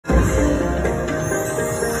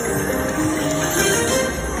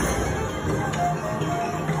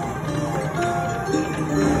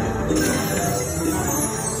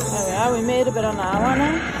now, aren't I?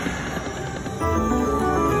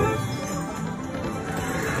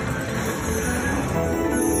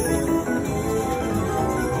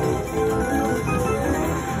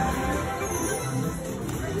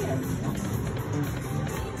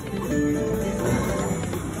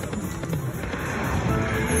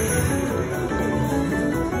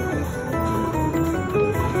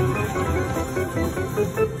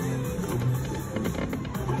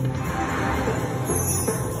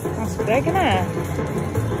 That's big, isn't it?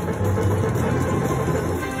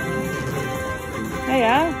 There you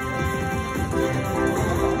are.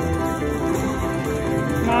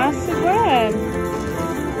 Massive one.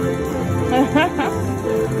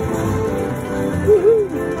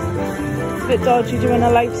 It's a bit dodgy doing a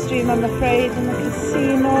live stream, I'm afraid, in the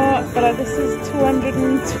casino, but this is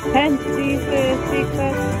 220, 30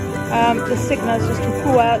 quid. The signal's just too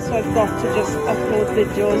poor, so I've got to just upload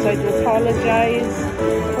videos. I do apologise.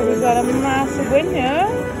 But we've got a massive win here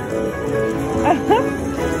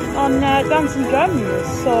on Dance and Drums.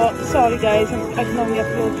 So sorry guys, I can only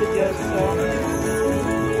upload videos. So,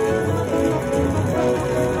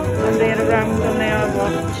 and they're around and they are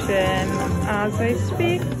watching as I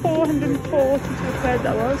speak. 442 quid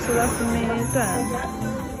that was, so that's amazing.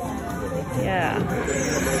 Yeah.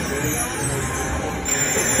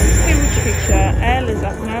 Huge feature. L is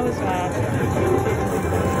up now as well.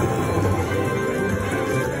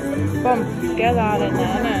 Boom, get that in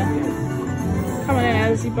there, innit? Come on in,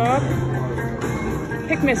 Elsie Bob.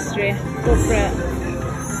 Pick mystery, go for it.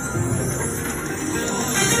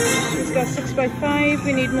 She's got 6x5,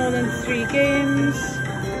 we need more than 3 games.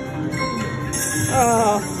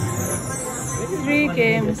 Oh, 3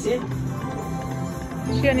 games. She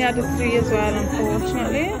only had a 3 as well,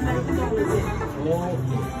 unfortunately.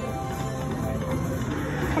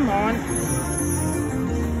 Come on.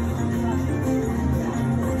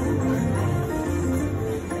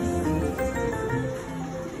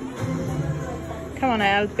 Come on,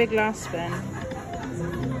 El, big last spin.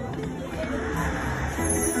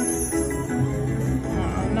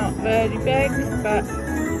 Oh, not very big, but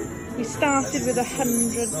we started with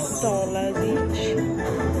 $100 each.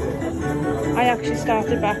 I actually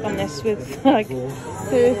started back on this with like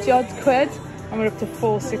 30 odd quid. And we're up to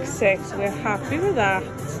 466, so we're happy with that.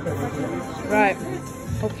 Right,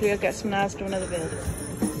 hopefully I'll get some else to another build.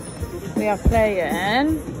 We are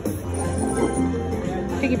playing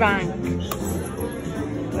Piggy Bank,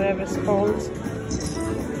 whatever it's called.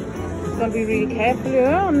 Gotta be really careful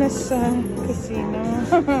here on this casino.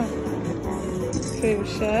 Cruise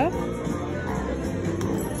ship.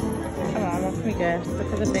 Come on, what can we get?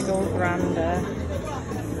 Look at the big old veranda.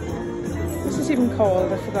 What's this even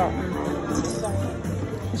called? I've forgotten.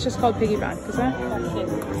 It's just called Piggy Bank, is it?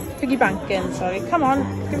 Piggy Banking, sorry. Come on,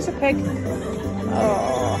 give us a pig.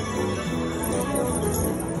 Oh.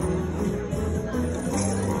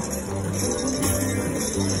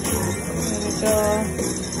 There we go.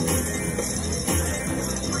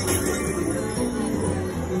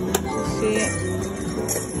 Let's see.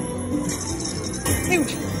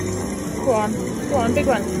 Huge. Go on, big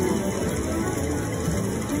one.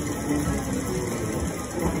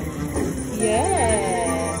 Yeah.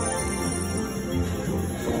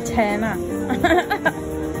 Tenner.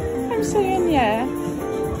 I'm saying yeah.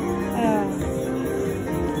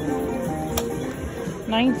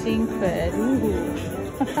 19 quid. Ooh.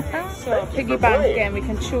 So piggy bank again, we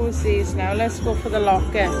can choose these now. Let's go for the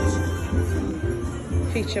locket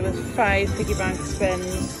feature with 5 piggy bank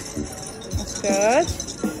spins. That's good.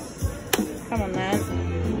 Come on then.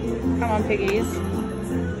 Come on piggies.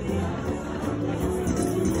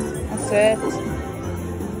 That's it.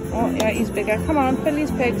 Oh yeah, he's bigger. Come on, fill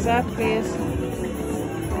these pigs up, please.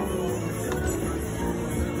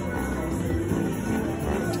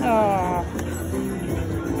 Oh.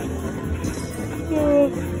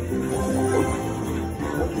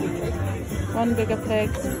 One bigger pig.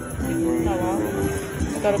 Oh well.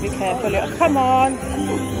 I've got to be careful here. Come on.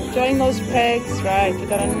 Join those pigs. Right, you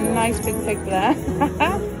got a nice big pig there.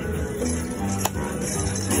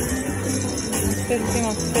 50,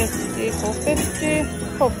 150, 450,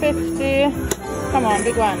 450. Come on,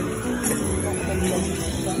 big one.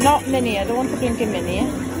 Not mini, I don't want the blinking mini.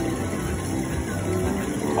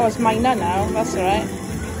 Oh, it's minor now, that's alright.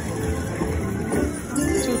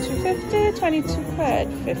 250, 22 quid,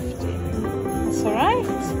 50. That's alright.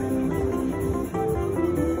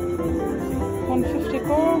 150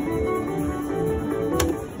 go.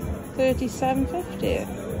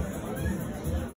 37.50.